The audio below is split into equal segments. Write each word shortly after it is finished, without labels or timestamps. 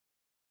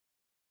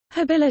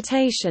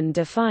Habilitation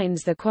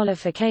defines the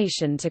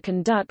qualification to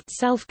conduct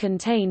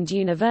self-contained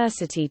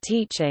university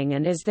teaching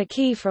and is the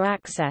key for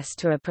access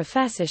to a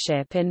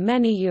professorship in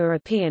many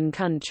European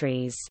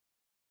countries.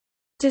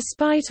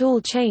 Despite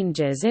all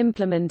changes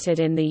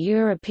implemented in the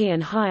European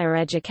higher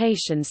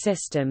education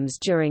systems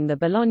during the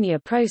Bologna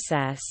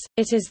process,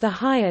 it is the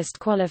highest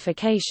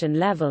qualification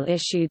level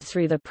issued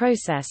through the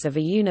process of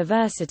a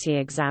university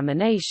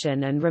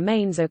examination and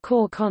remains a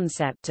core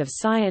concept of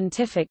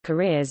scientific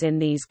careers in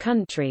these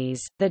countries.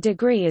 The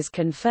degree is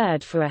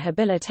conferred for a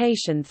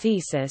habilitation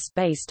thesis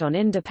based on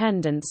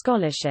independent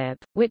scholarship,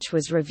 which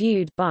was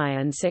reviewed by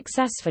and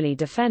successfully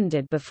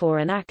defended before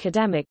an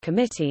academic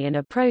committee in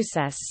a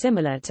process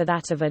similar to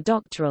that of a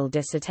doctoral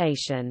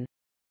dissertation.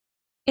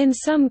 In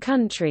some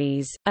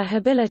countries, a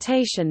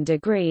habilitation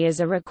degree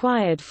is a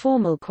required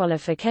formal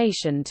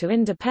qualification to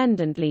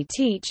independently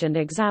teach and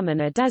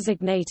examine a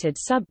designated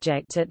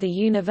subject at the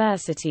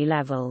university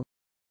level.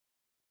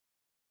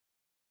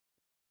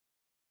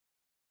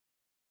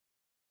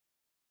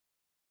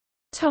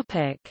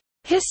 Topic: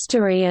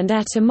 History and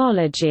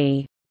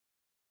etymology.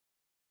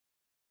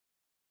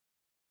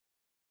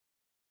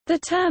 The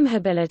term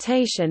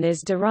habilitation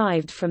is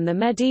derived from the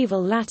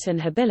medieval Latin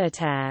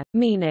habilitare,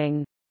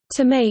 meaning,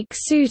 to make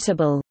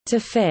suitable, to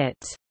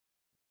fit,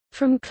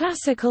 from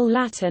classical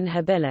Latin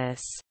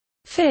habilis,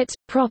 fit,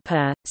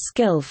 proper,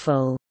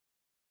 skillful.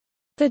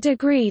 The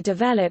degree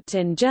developed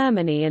in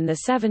Germany in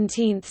the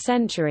 17th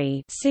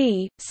century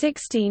c.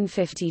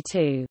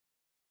 1652.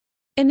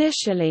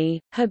 Initially,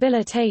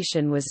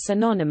 habilitation was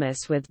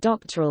synonymous with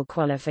doctoral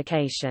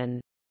qualification.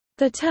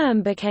 The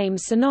term became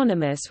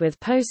synonymous with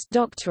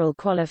postdoctoral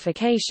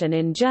qualification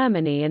in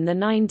Germany in the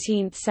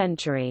 19th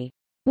century,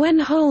 when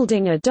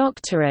holding a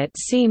doctorate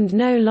seemed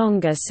no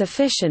longer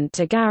sufficient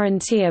to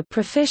guarantee a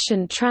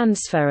proficient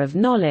transfer of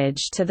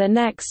knowledge to the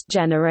next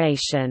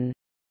generation.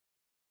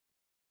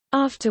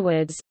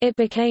 Afterwards, it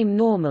became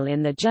normal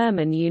in the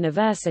German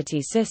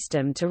university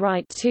system to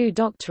write two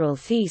doctoral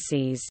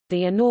theses,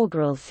 the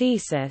inaugural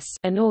thesis,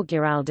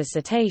 inaugural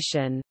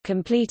dissertation,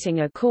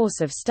 completing a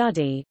course of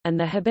study, and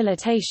the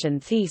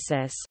habilitation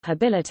thesis,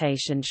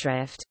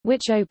 Habilitationschrift,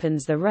 which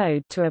opens the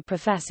road to a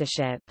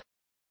professorship.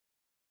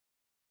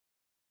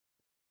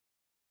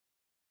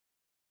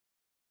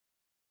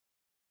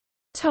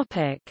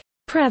 Topic: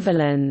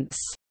 Prevalence.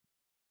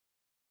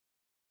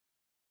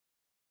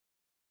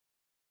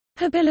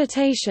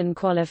 Habilitation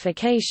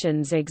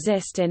qualifications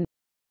exist in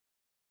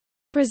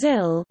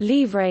Brazil,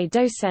 Livre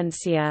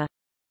Docência;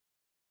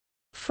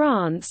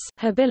 France,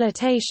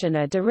 Habilitation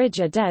à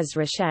diriger des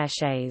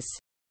recherches,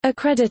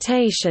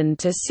 accreditation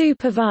to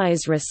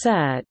supervise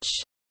research,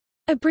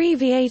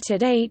 abbreviated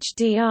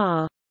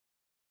HDR;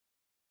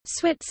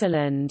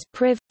 Switzerland,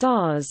 Priv.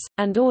 DAS,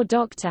 and or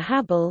Dr.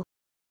 Habel;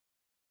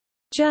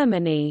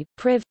 Germany,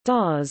 Priv.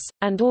 DAS,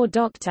 and or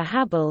Dr.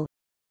 Habel;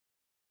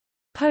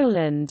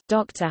 Poland,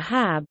 Dr.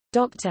 Hab,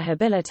 Dr.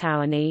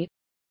 Habilitowany;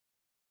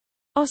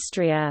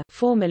 Austria,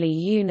 formerly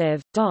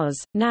Univ. DAS,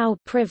 now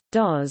Priv.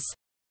 DAS;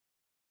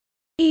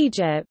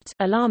 Egypt,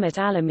 Alamat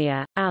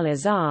Alamia,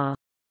 Al-Azhar;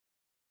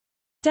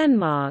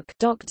 Denmark,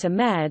 Dr.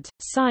 Med,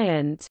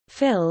 Scient,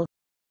 Phil;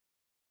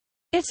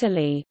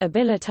 Italy,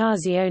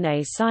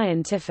 Abilitazione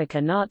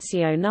Scientifica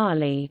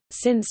Nazionale,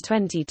 since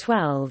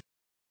 2012;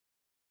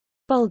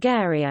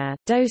 Bulgaria,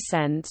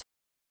 Docent;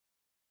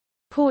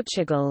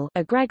 Portugal,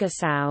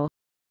 Agregação;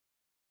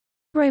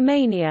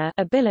 Romania,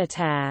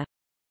 Abilitare;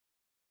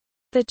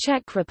 the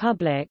Czech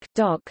Republic,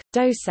 Doc,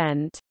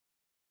 Docent;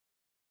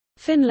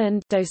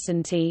 Finland,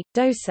 Docenti,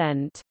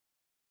 Docent;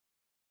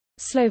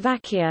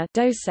 Slovakia,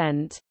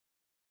 Docent;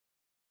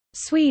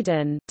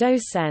 Sweden,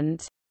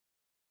 Docent;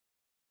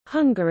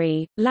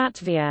 Hungary,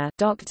 Latvia,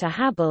 Dr.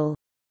 Habel;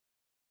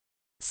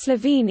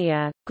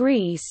 Slovenia,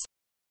 Greece;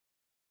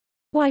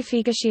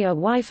 Wyfigashia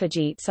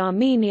Wyfagits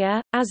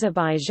Armenia,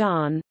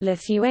 Azerbaijan,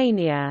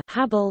 Lithuania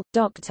Habel,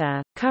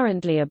 Doctor,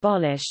 currently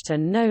abolished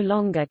and no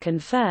longer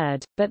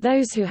conferred, but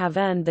those who have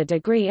earned the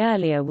degree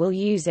earlier will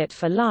use it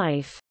for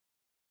life.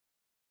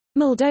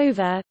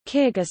 Moldova,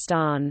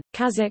 Kyrgyzstan,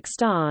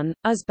 Kazakhstan,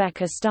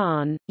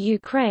 Uzbekistan,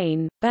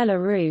 Ukraine,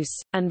 Belarus,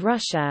 and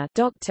Russia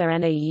Dr.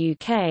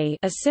 NAUK.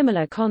 A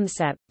similar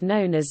concept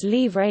known as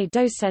Livre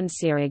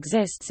Docência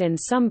exists in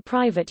some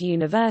private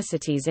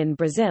universities in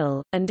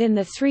Brazil, and in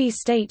the 3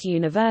 state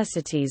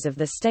universities of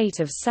the state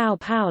of São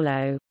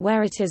Paulo,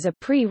 where it is a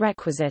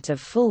prerequisite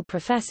of full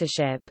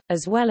professorship,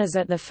 as well as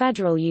at the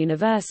Federal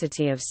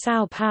University of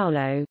São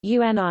Paulo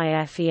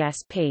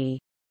UNIFESP.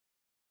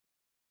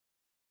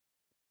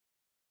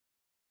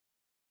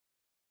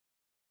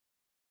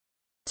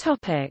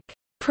 Topic: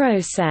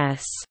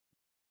 Process.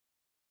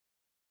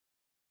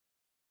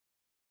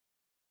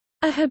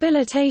 A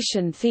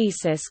habilitation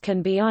thesis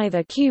can be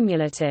either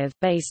cumulative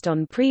based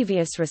on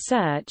previous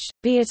research,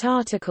 be it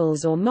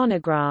articles or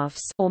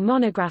monographs, or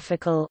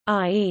monographical,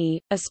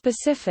 i.e., a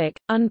specific,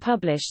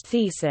 unpublished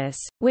thesis,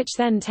 which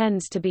then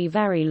tends to be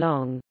very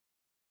long.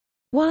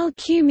 While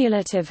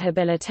cumulative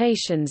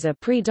habilitations are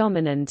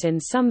predominant in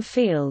some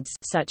fields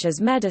such as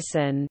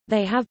medicine,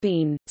 they have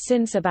been,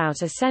 since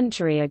about a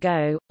century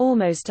ago,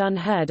 almost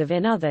unheard of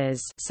in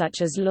others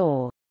such as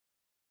law.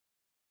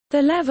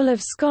 The level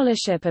of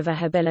scholarship of a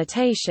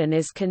habilitation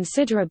is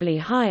considerably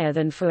higher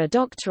than for a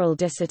doctoral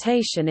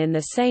dissertation in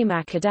the same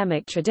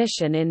academic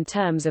tradition in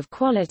terms of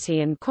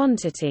quality and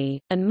quantity,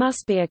 and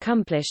must be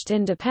accomplished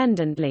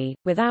independently,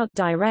 without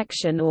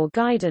direction or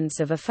guidance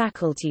of a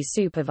faculty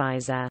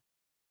supervisor.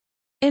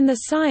 In the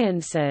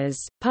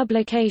sciences,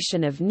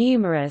 publication of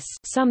numerous,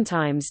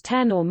 sometimes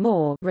 10 or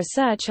more,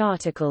 research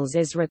articles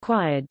is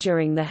required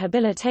during the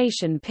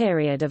habilitation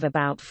period of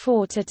about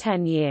 4 to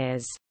 10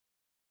 years.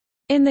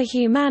 In the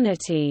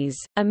humanities,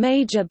 a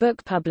major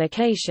book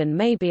publication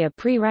may be a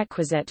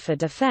prerequisite for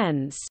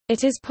defense.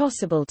 It is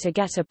possible to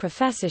get a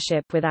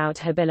professorship without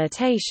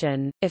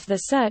habilitation, if the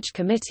search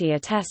committee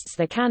attests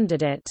the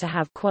candidate to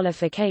have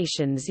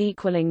qualifications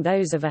equaling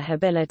those of a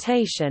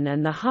habilitation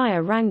and the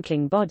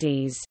higher-ranking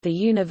bodies, the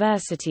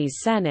university's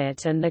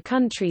senate and the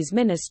country's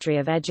Ministry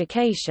of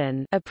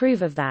Education,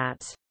 approve of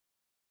that.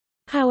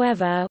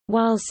 However,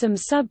 while some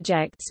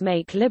subjects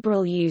make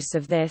liberal use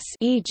of this,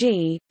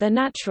 e.g., the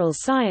natural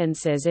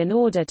sciences in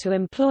order to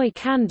employ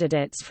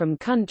candidates from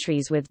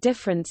countries with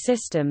different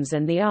systems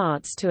and the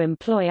arts to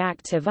employ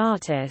active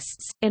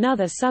artists, in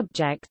other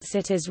subjects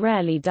it is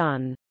rarely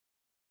done.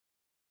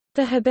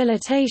 The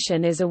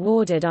habilitation is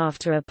awarded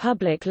after a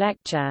public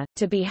lecture,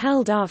 to be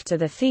held after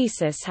the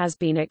thesis has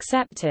been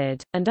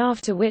accepted, and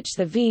after which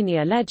the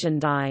venia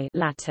legendi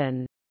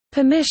Latin,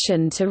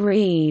 permission to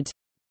read,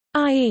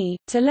 i.e.,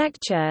 to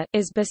lecture,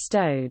 is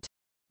bestowed.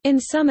 In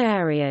some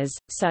areas,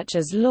 such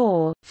as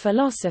law,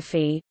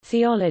 philosophy,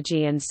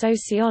 theology and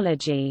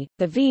sociology,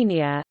 the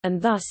venia,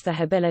 and thus the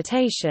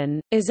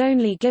habilitation, is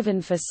only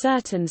given for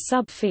certain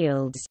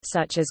subfields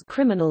such as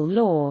criminal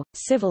law,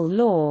 civil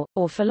law,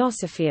 or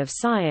philosophy of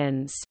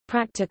science,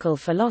 practical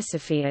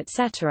philosophy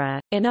etc.,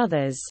 in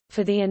others,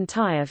 for the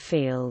entire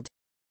field.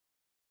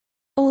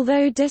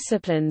 Although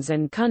disciplines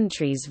and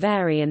countries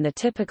vary in the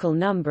typical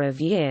number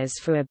of years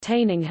for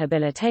obtaining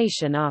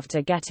habilitation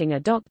after getting a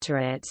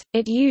doctorate,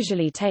 it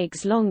usually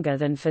takes longer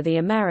than for the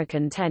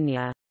American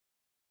tenure.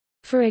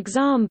 For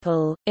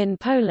example, in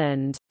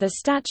Poland, the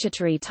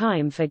statutory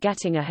time for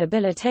getting a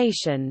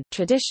habilitation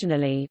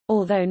traditionally,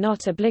 although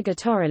not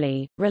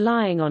obligatorily,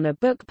 relying on a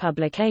book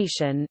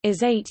publication,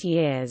 is 8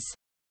 years.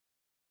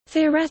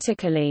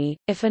 Theoretically,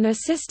 if an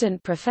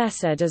assistant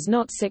professor does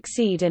not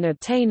succeed in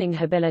obtaining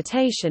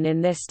habilitation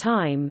in this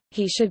time,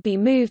 he should be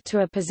moved to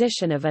a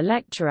position of a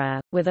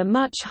lecturer, with a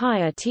much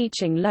higher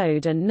teaching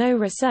load and no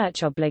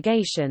research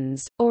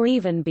obligations, or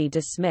even be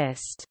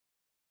dismissed.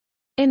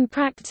 In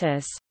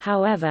practice,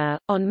 however,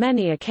 on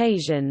many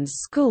occasions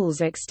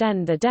schools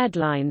extend the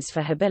deadlines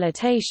for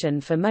habilitation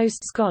for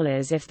most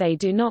scholars if they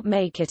do not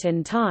make it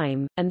in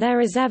time, and there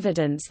is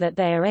evidence that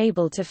they are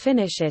able to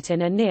finish it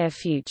in a near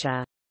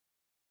future.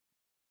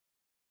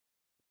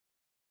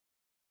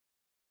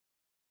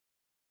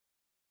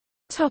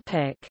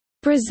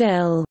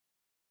 Brazil.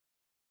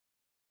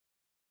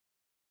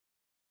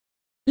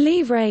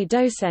 Livre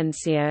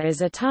Docencia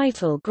is a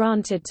title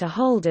granted to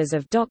holders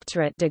of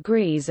doctorate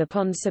degrees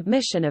upon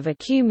submission of a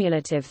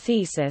cumulative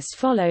thesis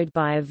followed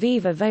by a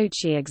viva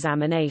voce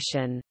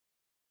examination.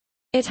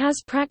 It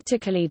has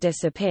practically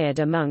disappeared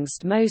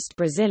amongst most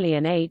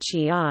Brazilian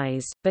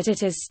HEIs, but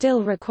it is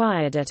still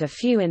required at a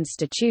few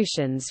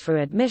institutions for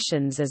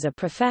admissions as a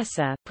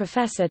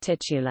professor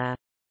titular.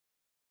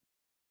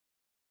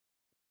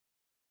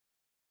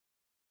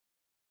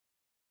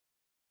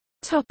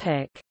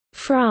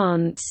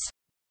 France.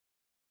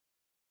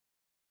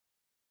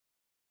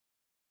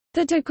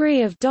 The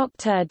degree of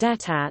Docteur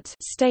d'État,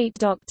 state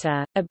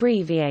doctor,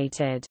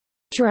 abbreviated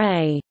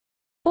DRE,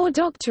 or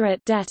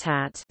Doctorate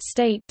d'État,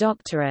 state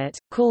doctorate,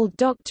 called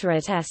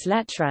Doctorate ès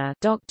lettres,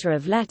 Doctor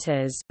of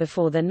Letters,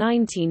 before the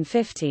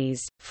 1950s,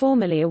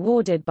 formerly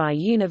awarded by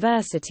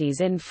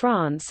universities in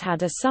France,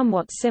 had a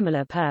somewhat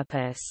similar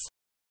purpose.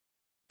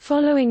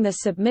 Following the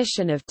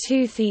submission of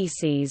 2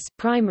 theses,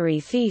 primary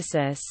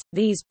thesis,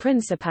 these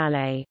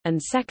principale,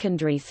 and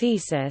secondary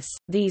thesis,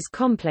 these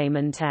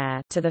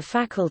complémentaires, to the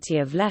Faculty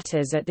of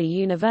Letters at the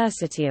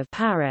University of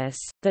Paris,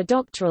 the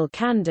doctoral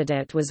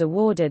candidate was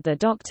awarded the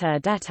Docteur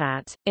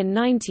d'État. In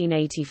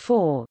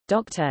 1984,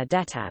 Docteur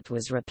d'État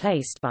was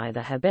replaced by the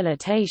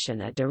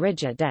Habilitation à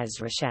diriger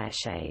des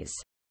recherches.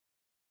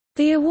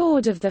 The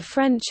award of the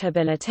French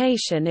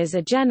habilitation is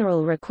a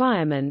general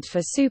requirement for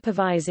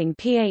supervising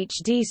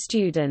PhD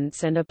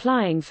students and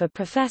applying for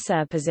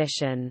professor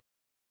position.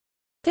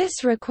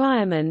 This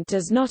requirement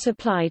does not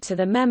apply to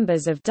the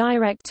members of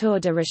Directeur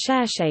de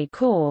Recherche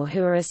Corps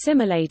who are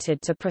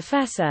assimilated to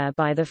professor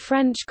by the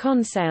French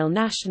Conseil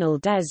National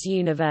des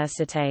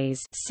Universités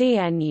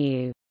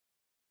 (CNU).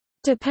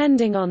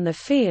 Depending on the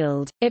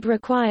field, it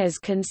requires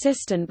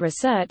consistent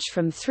research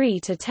from 3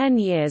 to 10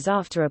 years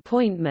after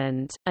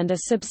appointment, and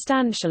a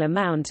substantial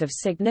amount of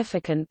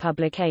significant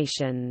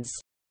publications.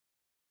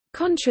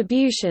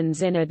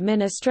 Contributions in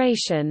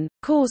administration,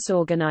 course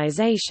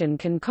organization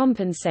can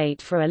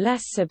compensate for a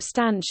less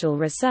substantial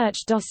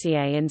research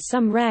dossier in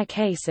some rare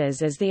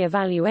cases, as the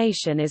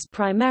evaluation is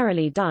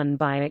primarily done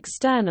by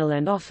external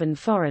and often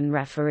foreign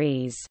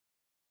referees.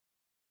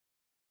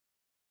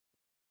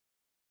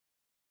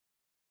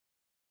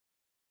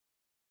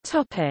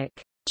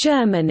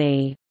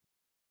 Germany.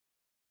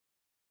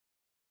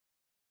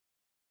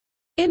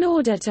 In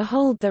order to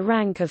hold the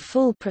rank of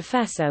full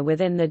professor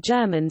within the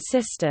German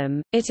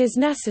system, it is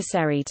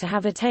necessary to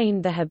have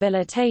attained the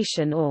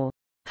habilitation or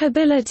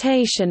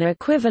habilitation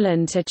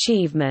equivalent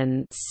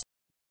achievements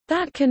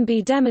that can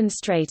be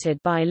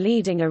demonstrated by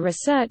leading a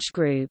research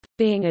group,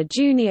 being a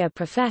junior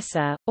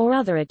professor, or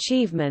other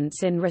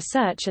achievements in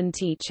research and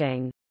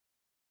teaching.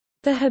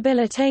 The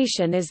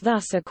habilitation is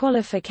thus a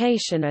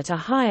qualification at a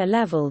higher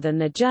level than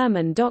the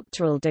German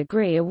doctoral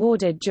degree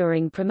awarded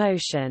during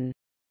promotion.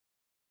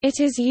 It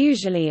is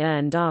usually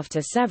earned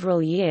after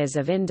several years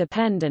of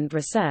independent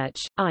research,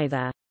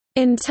 either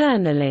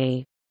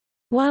internally,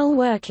 while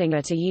working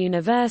at a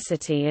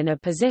university in a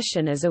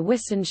position as a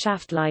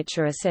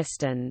Wissenschaftlicher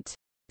assistant,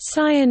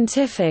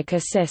 scientific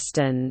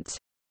assistant,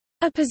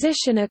 a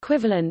position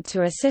equivalent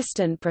to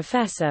assistant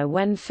professor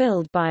when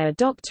filled by a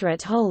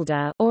doctorate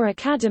holder, or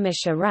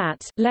akademischer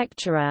Rat,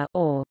 lecturer,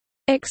 or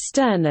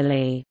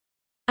externally,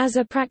 as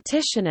a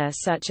practitioner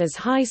such as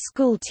high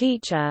school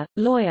teacher,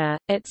 lawyer,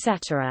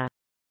 etc.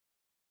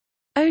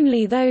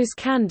 Only those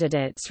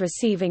candidates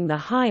receiving the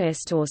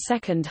highest or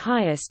second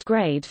highest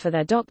grade for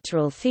their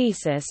doctoral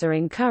thesis are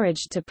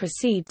encouraged to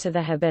proceed to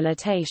the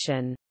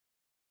habilitation.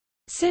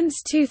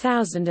 Since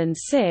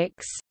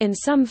 2006, in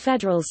some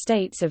federal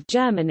states of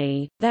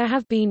Germany, there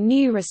have been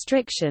new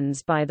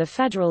restrictions by the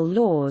federal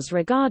laws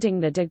regarding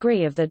the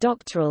degree of the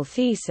doctoral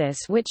thesis,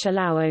 which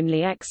allow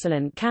only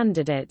excellent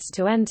candidates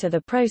to enter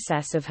the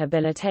process of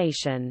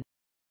habilitation.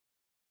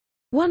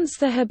 Once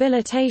the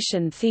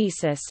habilitation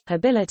thesis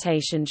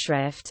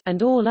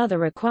and all other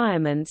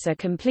requirements are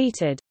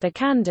completed, the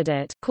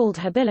candidate, called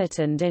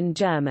Habilitand in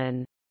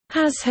German,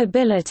 has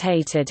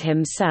habilitated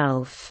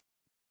himself,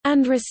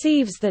 and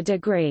receives the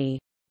degree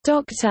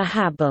Dr.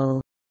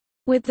 Habil,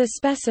 with the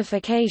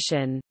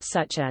specification,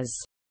 such as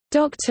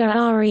Dr.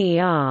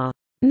 Rer.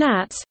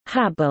 Nat.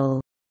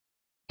 Habil.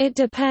 It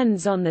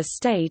depends on the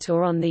state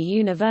or on the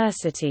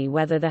university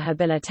whether the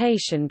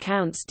habilitation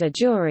counts de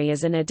jure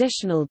as an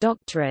additional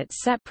doctorate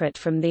separate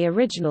from the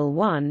original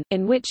one,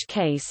 in which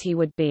case he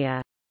would be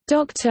a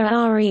Dr.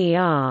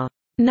 Rer.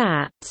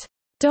 Nat.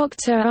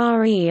 Dr.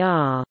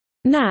 Rer.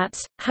 Nat.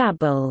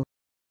 Habil.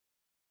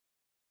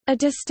 A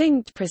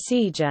distinct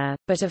procedure,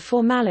 but a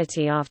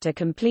formality after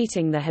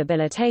completing the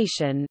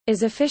habilitation,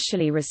 is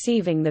officially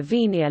receiving the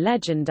Venia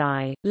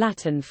Legendi,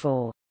 Latin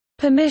for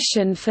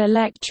permission for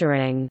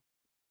lecturing,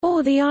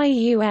 or the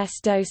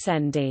ius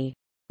docendi,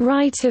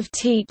 right of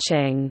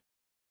teaching,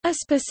 a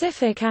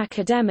specific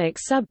academic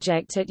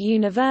subject at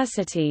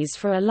universities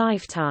for a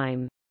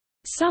lifetime.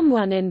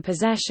 Someone in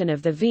possession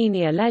of the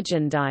Venia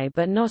Legendi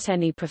but not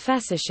any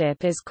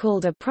professorship is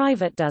called a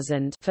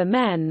Privatdozent for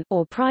men,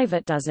 or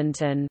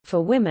Privatdozenten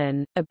for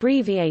women,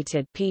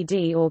 abbreviated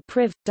PD or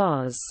Priv.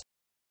 Doz.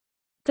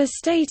 The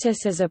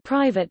status as a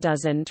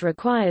Privatdozent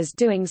requires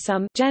doing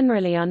some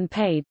generally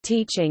unpaid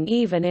teaching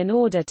even in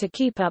order to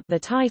keep up the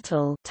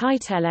title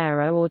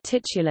Titellehrer or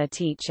titular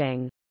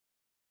teaching.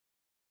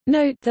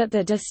 Note that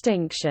the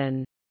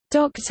distinction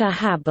Dr.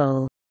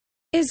 Habil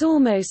is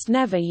almost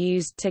never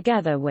used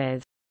together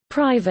with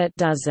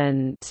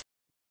Privatdozent,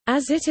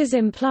 as it is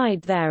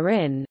implied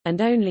therein, and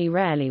only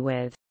rarely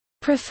with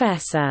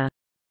professor,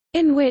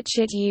 in which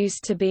it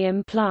used to be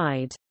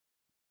implied.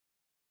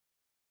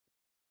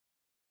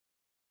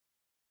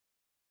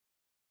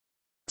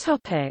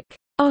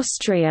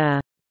 Austria.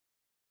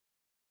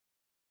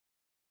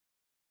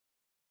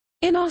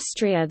 In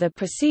Austria the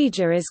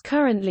procedure is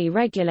currently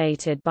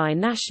regulated by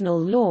national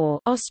law,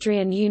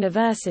 Austrian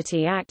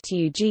University Act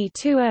UG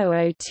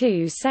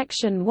 2002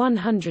 Section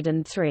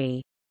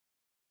 103.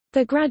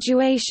 The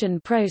graduation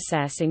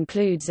process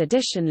includes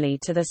additionally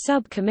to the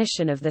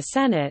sub-commission of the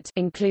Senate,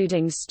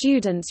 including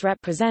students'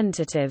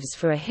 representatives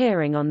for a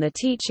hearing on the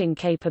teaching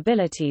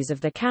capabilities of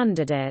the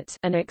candidate,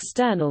 an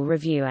external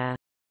reviewer.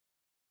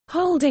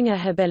 Holding a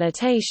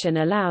habilitation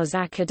allows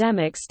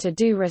academics to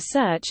do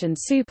research and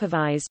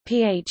supervise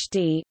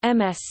PhD,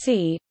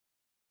 MSc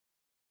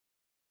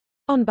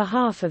on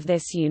behalf of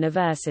this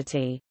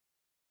university.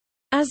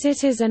 As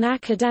it is an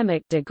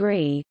academic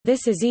degree,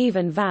 this is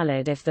even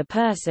valid if the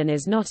person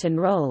is not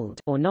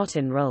enrolled or not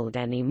enrolled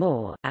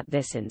anymore at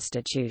this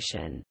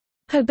institution.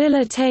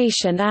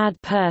 Habilitation ad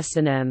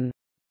personam.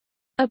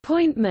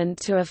 Appointment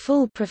to a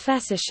full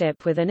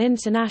professorship with an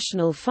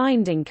international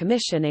finding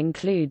commission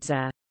includes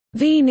a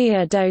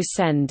Venia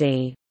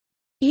docendi,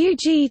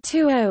 UG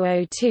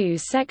 2002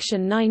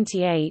 Section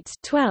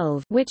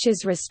 98-12, which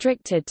is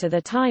restricted to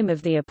the time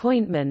of the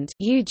appointment,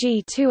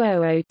 UG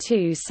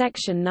 2002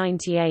 Section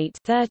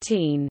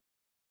 98-13.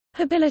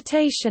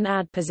 Habilitation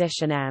ad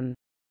positionem.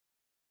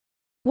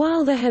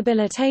 While the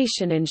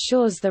habilitation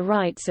ensures the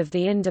rights of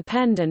the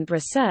independent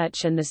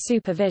research and the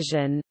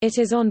supervision, it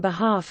is on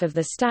behalf of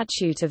the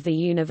statute of the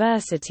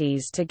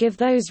universities to give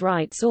those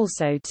rights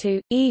also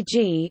to,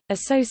 e.g.,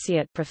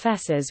 associate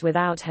professors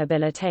without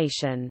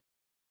habilitation.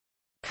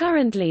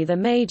 Currently the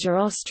major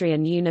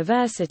Austrian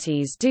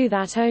universities do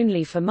that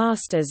only for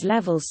master's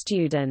level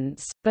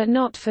students, but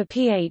not for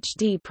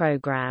PhD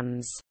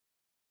programs.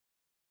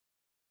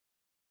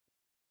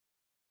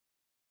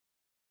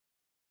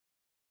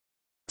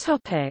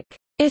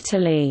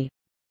 Italy.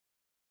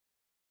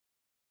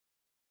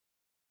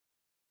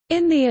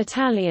 In the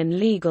Italian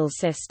legal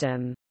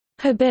system,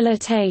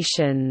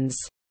 habilitations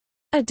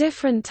are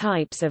different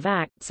types of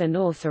acts and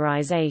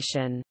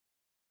authorization.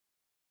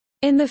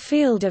 In the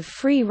field of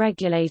free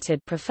regulated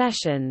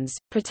professions,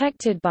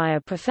 protected by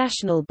a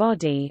professional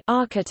body,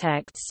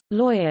 architects,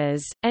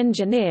 lawyers,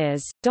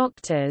 engineers,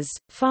 doctors,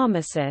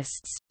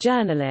 pharmacists,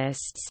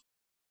 journalists,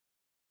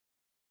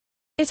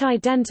 it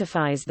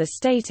identifies the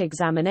state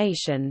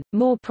examination,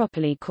 more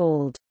properly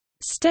called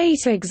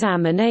state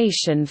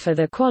examination for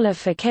the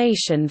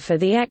qualification for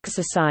the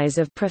exercise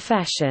of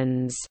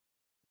professions,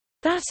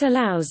 that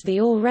allows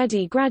the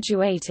already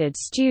graduated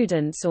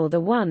students or the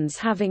ones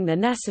having the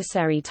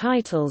necessary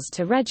titles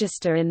to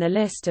register in the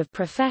list of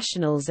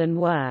professionals and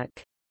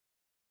work.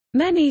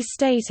 Many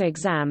state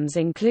exams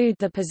include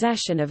the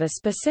possession of a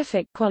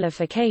specific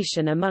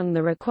qualification among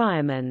the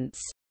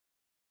requirements.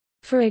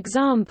 For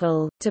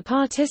example, to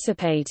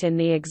participate in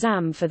the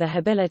exam for the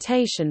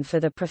habilitation for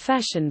the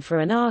profession for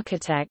an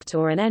architect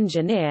or an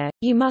engineer,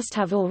 you must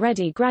have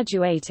already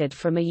graduated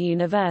from a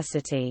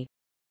university.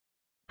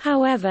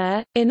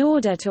 However, in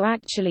order to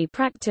actually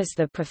practice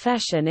the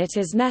profession, it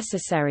is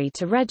necessary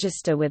to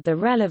register with the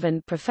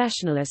relevant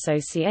professional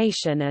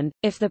association and,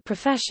 if the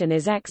profession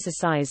is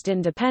exercised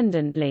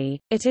independently,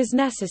 it is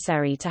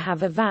necessary to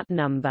have a VAT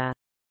number.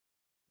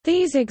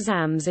 These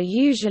exams are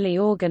usually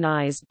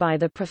organized by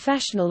the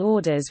professional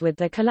orders with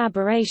the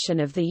collaboration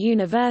of the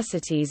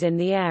universities in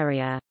the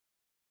area.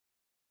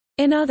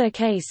 In other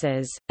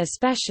cases,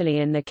 especially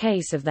in the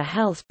case of the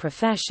health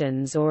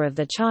professions or of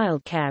the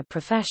childcare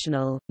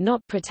professional,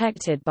 not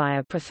protected by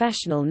a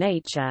professional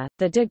nature,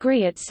 the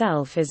degree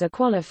itself is a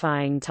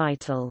qualifying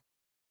title.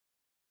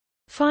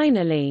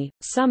 Finally,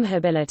 some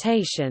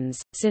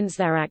habilitations, since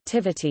their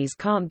activities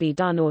can't be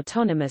done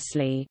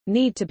autonomously,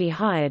 need to be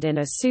hired in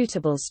a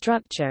suitable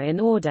structure in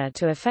order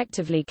to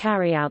effectively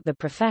carry out the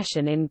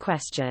profession in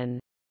question.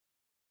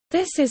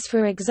 This is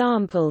for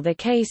example the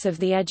case of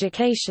the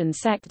education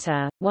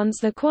sector. Once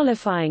the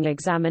qualifying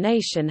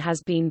examination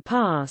has been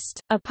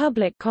passed, a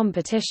public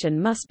competition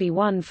must be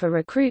won for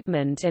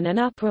recruitment in an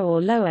upper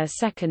or lower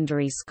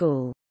secondary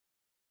school.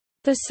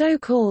 The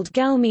so-called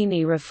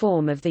Gelmini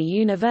reform of the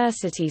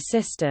university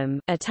system,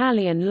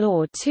 Italian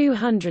Law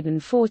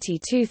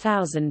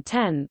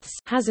 240/2010,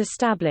 has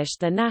established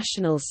the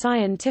national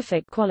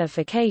scientific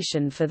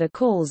qualification for the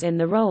calls in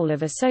the role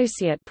of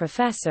associate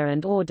professor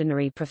and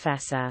ordinary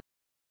professor.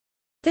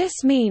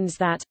 This means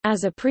that,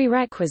 as a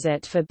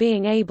prerequisite for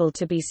being able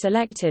to be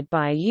selected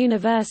by a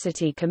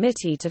university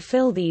committee to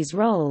fill these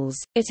roles,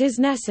 it is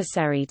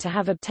necessary to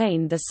have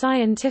obtained the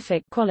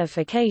scientific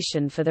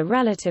qualification for the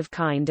relative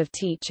kind of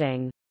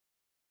teaching.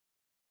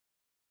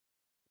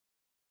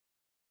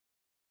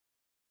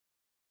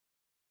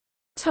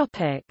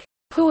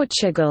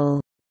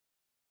 Portugal.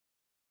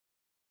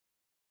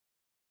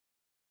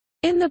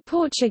 In the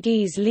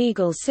Portuguese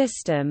legal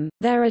system,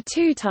 there are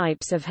two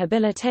types of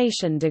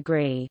habilitation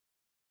degree.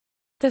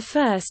 The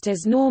first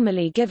is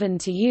normally given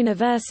to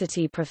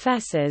university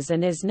professors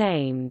and is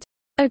named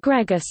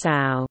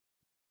Agregação,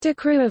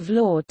 Decree of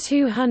Law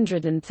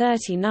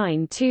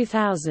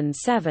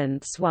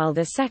 239/2007, while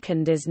the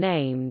second is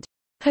named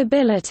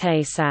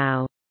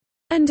Habilitação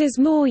and is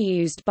more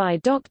used by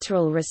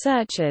doctoral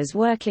researchers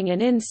working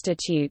in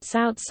institutes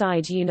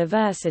outside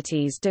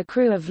universities.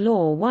 Decree of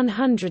Law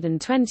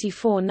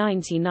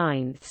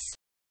 124/99.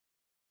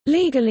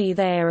 Legally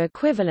they are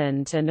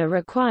equivalent and are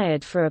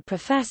required for a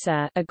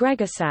professor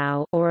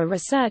or a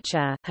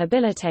researcher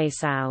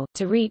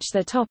to reach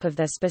the top of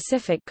their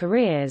specific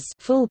careers,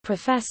 full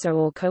professor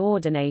or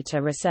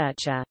coordinator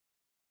researcher.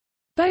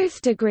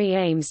 Both degree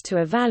aims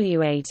to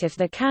evaluate if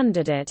the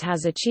candidate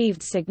has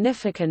achieved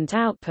significant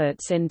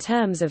outputs in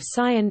terms of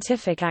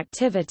scientific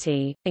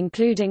activity,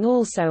 including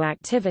also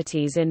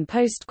activities in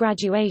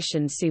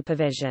post-graduation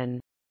supervision.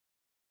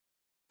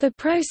 The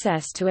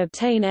process to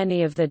obtain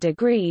any of the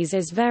degrees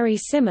is very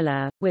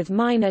similar, with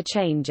minor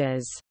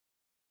changes.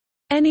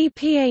 Any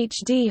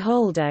PhD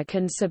holder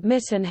can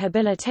submit an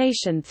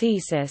habilitation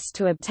thesis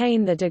to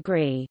obtain the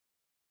degree.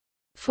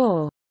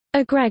 For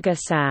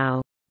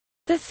Agregação,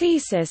 the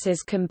thesis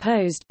is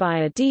composed by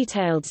a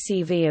detailed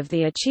CV of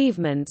the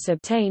achievements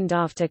obtained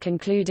after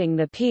concluding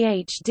the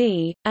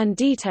PhD, and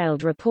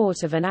detailed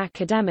report of an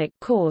academic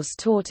course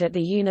taught at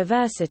the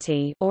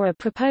university or a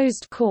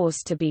proposed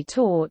course to be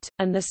taught,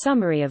 and the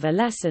summary of a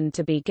lesson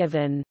to be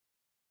given.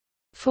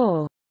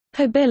 For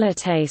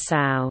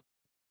Habilitação,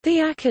 The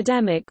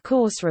academic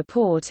course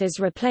report is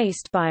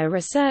replaced by a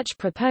research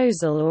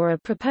proposal or a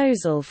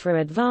proposal for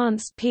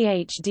advanced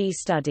PhD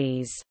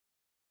studies.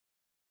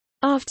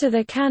 After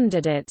the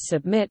candidate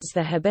submits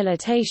the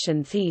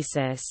habilitation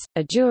thesis,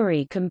 a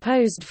jury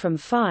composed from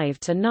 5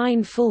 to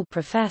 9 full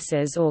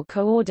professors or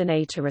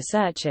coordinator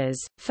researchers,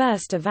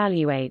 first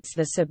evaluates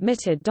the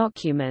submitted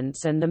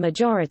documents and the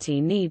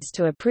majority needs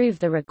to approve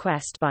the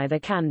request by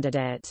the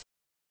candidate.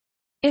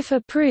 If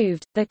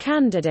approved, the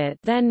candidate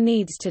then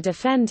needs to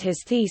defend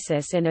his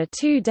thesis in a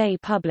 2-day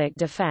public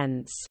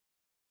defense.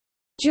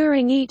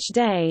 During each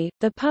day,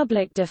 the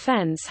public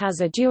defense has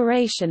a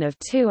duration of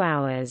 2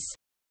 hours.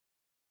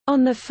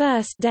 On the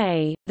first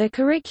day, the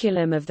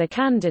curriculum of the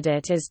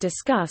candidate is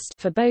discussed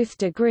for both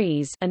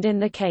degrees, and in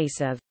the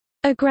case of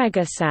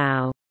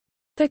agregação,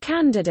 the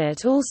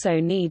candidate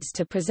also needs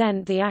to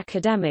present the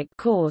academic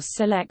course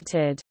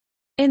selected.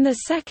 In the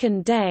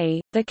second day,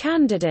 the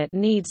candidate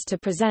needs to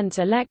present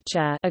a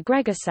lecture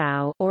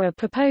or a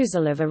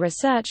proposal of a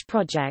research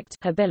project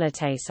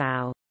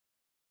habilitação.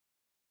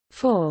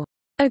 For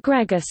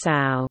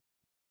agregação,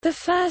 the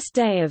first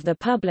day of the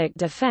public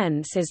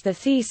defense the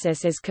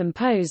thesis is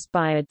composed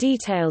by a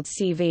detailed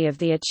CV of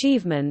the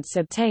achievements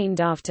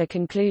obtained after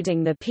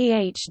concluding the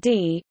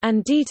PhD,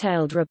 and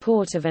detailed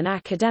report of an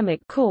academic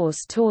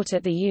course taught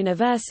at the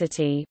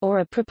university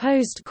or a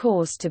proposed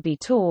course to be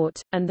taught,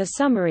 and the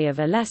summary of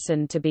a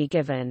lesson to be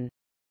given.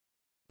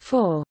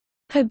 For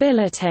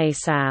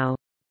habilitação,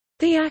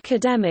 the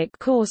academic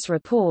course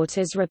report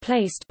is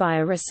replaced by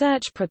a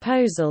research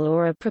proposal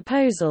or a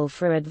proposal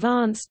for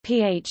advanced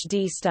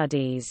PhD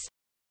studies.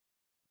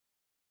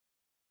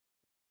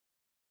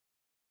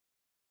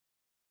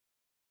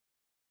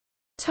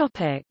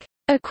 Topic: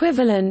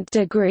 Equivalent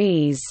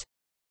degrees.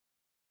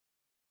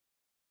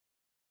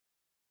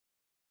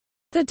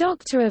 The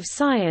Doctor of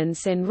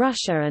Science in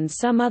Russia and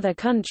some other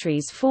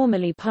countries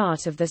formerly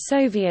part of the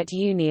Soviet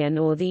Union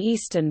or the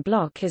Eastern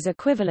Bloc is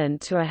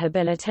equivalent to a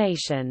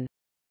habilitation.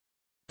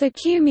 The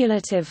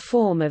cumulative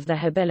form of the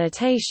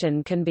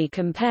habilitation can be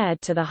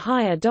compared to the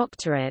higher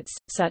doctorates,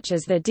 such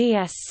as the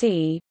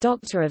DSc,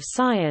 Doctor of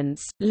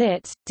Science,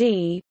 Lit.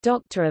 D,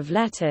 Doctor of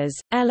Letters,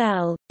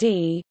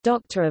 LL.D,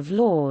 Doctor of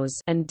Laws,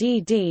 and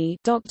DD,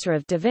 Doctor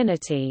of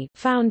Divinity,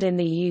 found in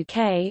the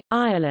UK,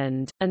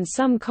 Ireland, and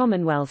some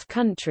Commonwealth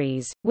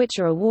countries, which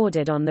are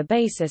awarded on the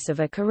basis of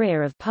a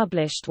career of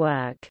published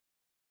work.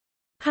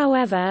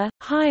 However,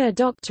 higher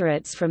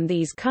doctorates from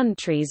these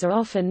countries are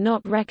often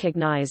not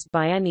recognized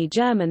by any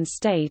German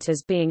state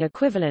as being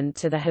equivalent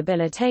to the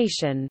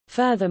habilitation.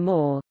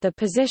 Furthermore, the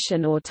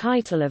position or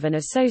title of an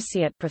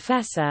associate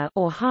professor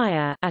or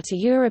higher at a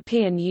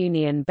European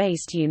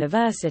Union-based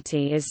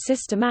university is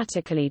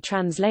systematically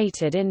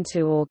translated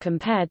into or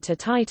compared to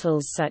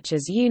titles such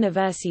as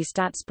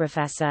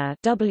Universitätsprofessor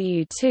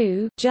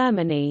W2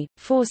 Germany,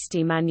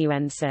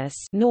 Forstimanuensis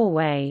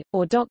Norway,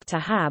 or Dr.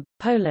 Hab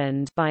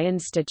Poland by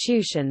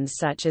institutions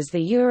such as the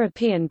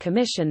European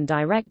Commission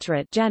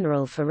Directorate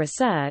General for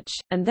Research,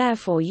 and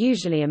therefore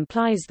usually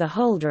implies the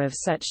holder of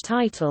such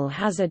title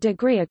has a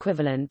degree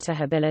equivalent to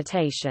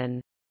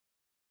habilitation.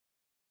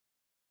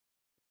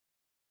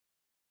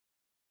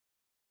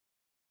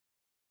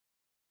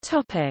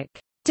 Topic: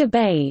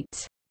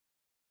 Debate.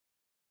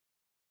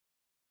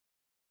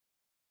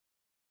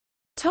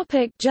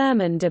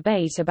 German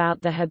debate about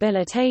the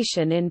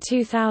habilitation. In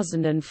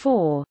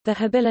 2004, the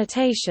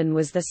habilitation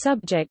was the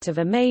subject of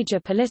a major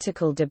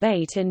political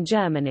debate in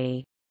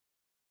Germany.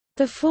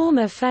 The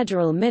former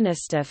Federal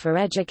Minister for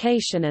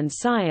Education and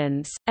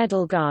Science,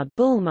 Edelgard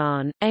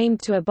Bullmann,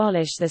 aimed to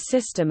abolish the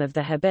system of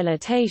the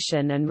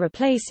habilitation and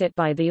replace it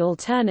by the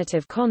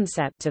alternative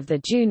concept of the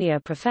junior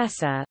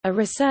professor. A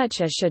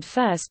researcher should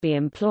first be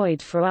employed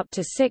for up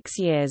to 6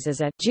 years as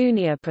a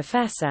junior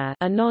professor,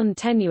 a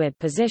non-tenured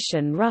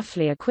position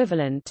roughly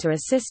equivalent to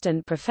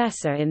assistant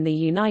professor in the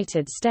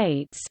United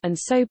States, and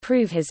so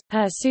prove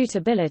his/her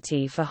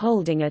suitability for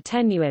holding a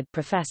tenured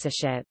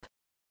professorship.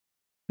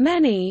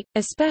 Many,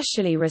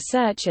 especially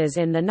researchers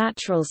in the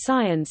natural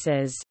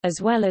sciences, as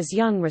well as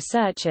young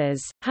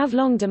researchers, have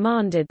long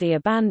demanded the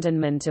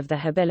abandonment of the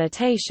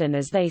habilitation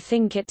as they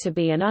think it to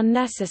be an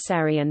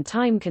unnecessary and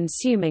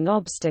time-consuming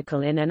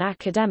obstacle in an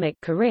academic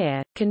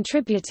career,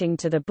 contributing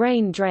to the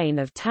brain drain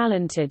of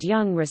talented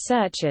young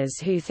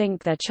researchers who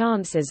think their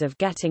chances of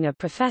getting a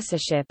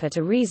professorship at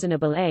a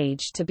reasonable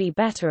age to be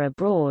better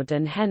abroad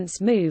and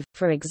hence move,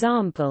 for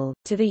example,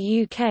 to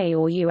the UK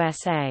or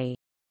USA.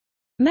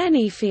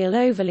 Many feel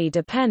overly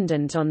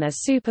dependent on their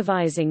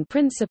supervising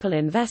principal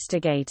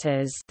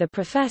investigators, the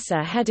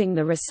professor heading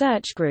the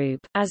research group,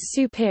 as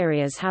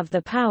superiors have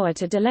the power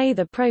to delay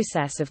the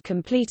process of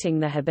completing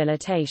the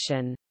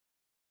habilitation.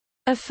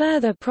 A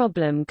further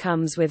problem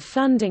comes with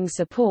funding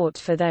support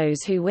for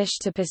those who wish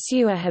to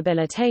pursue a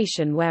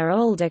habilitation where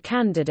older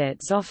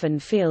candidates often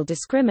feel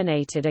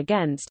discriminated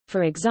against,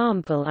 for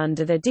example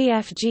under the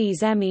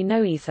DFG's Emmy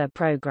Noether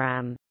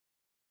program.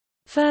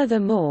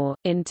 Furthermore,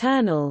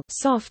 internal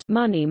soft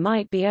money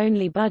might be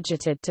only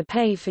budgeted to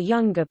pay for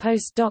younger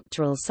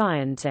postdoctoral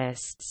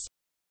scientists.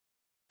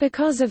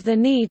 Because of the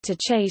need to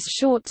chase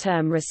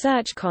short-term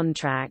research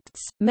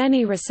contracts,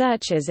 many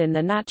researchers in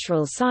the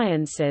natural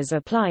sciences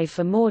apply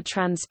for more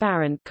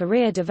transparent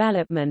career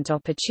development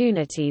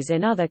opportunities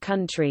in other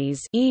countries,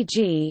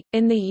 e.g.,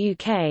 in the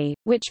UK,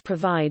 which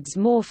provides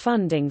more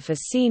funding for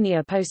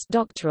senior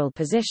postdoctoral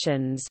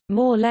positions,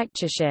 more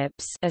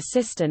lectureships,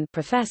 assistant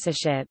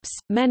professorships,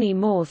 many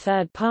more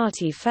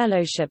third-party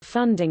fellowship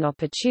funding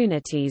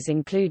opportunities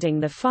including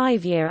the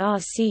 5-year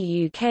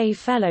RC UK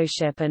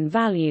Fellowship and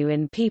Value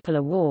in People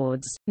Award,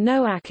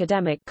 no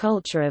academic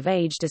culture of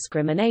age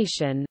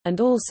discrimination, and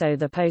also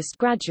the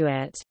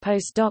postgraduate,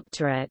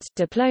 postdoctorate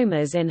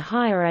diplomas in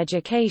higher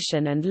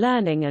education and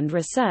learning and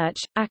research,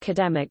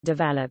 academic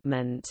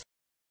development.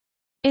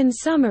 In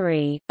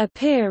summary, a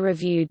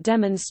peer-reviewed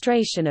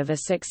demonstration of a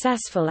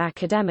successful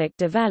academic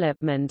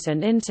development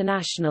and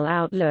international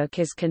outlook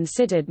is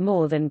considered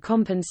more than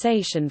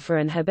compensation for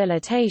an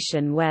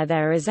habilitation where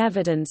there is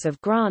evidence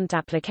of grant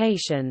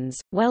applications,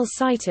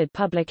 well-cited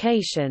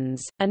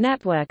publications, a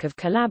network of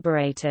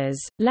collaborators,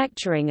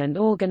 lecturing and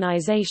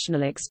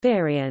organizational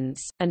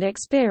experience, and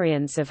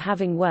experience of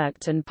having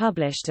worked and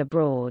published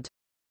abroad.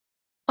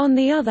 On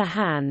the other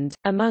hand,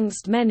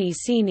 amongst many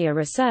senior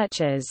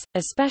researchers,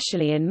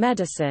 especially in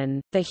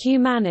medicine, the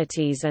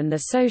humanities and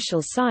the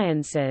social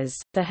sciences,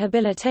 the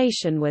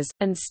habilitation was,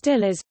 and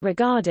still is,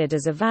 regarded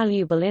as a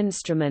valuable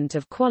instrument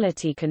of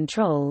quality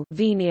control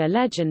venia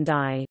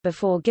legendi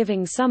before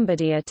giving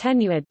somebody a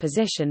tenured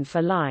position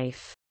for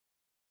life.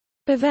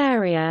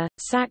 Bavaria,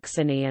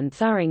 Saxony and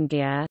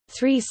Thuringia,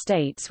 3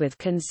 states with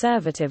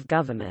conservative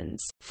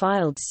governments,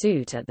 filed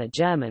suit at the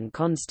German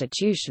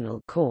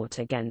Constitutional Court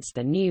against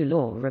the new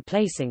law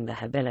replacing the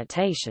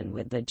habilitation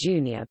with the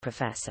junior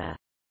professor.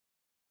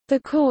 The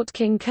court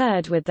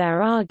concurred with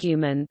their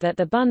argument that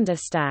the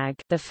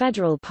Bundestag, the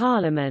federal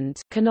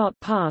parliament, cannot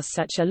pass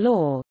such a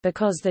law,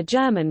 because the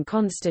German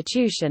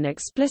constitution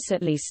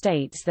explicitly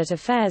states that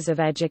affairs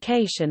of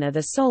education are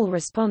the sole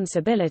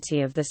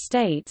responsibility of the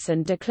states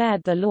and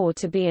declared the law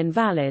to be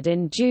invalid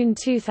in June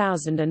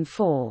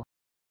 2004.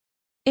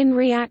 In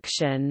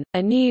reaction,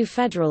 a new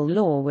federal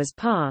law was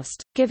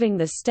passed, giving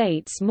the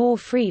states more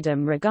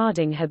freedom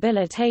regarding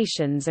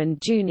habilitations and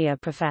junior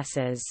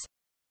professors.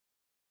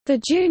 The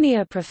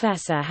junior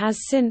professor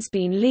has since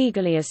been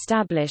legally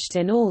established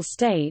in all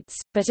states,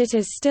 but it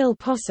is still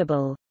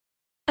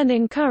possible—and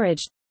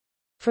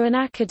encouraged—for an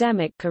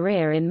academic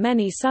career in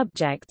many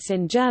subjects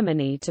in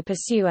Germany to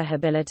pursue a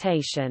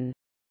habilitation.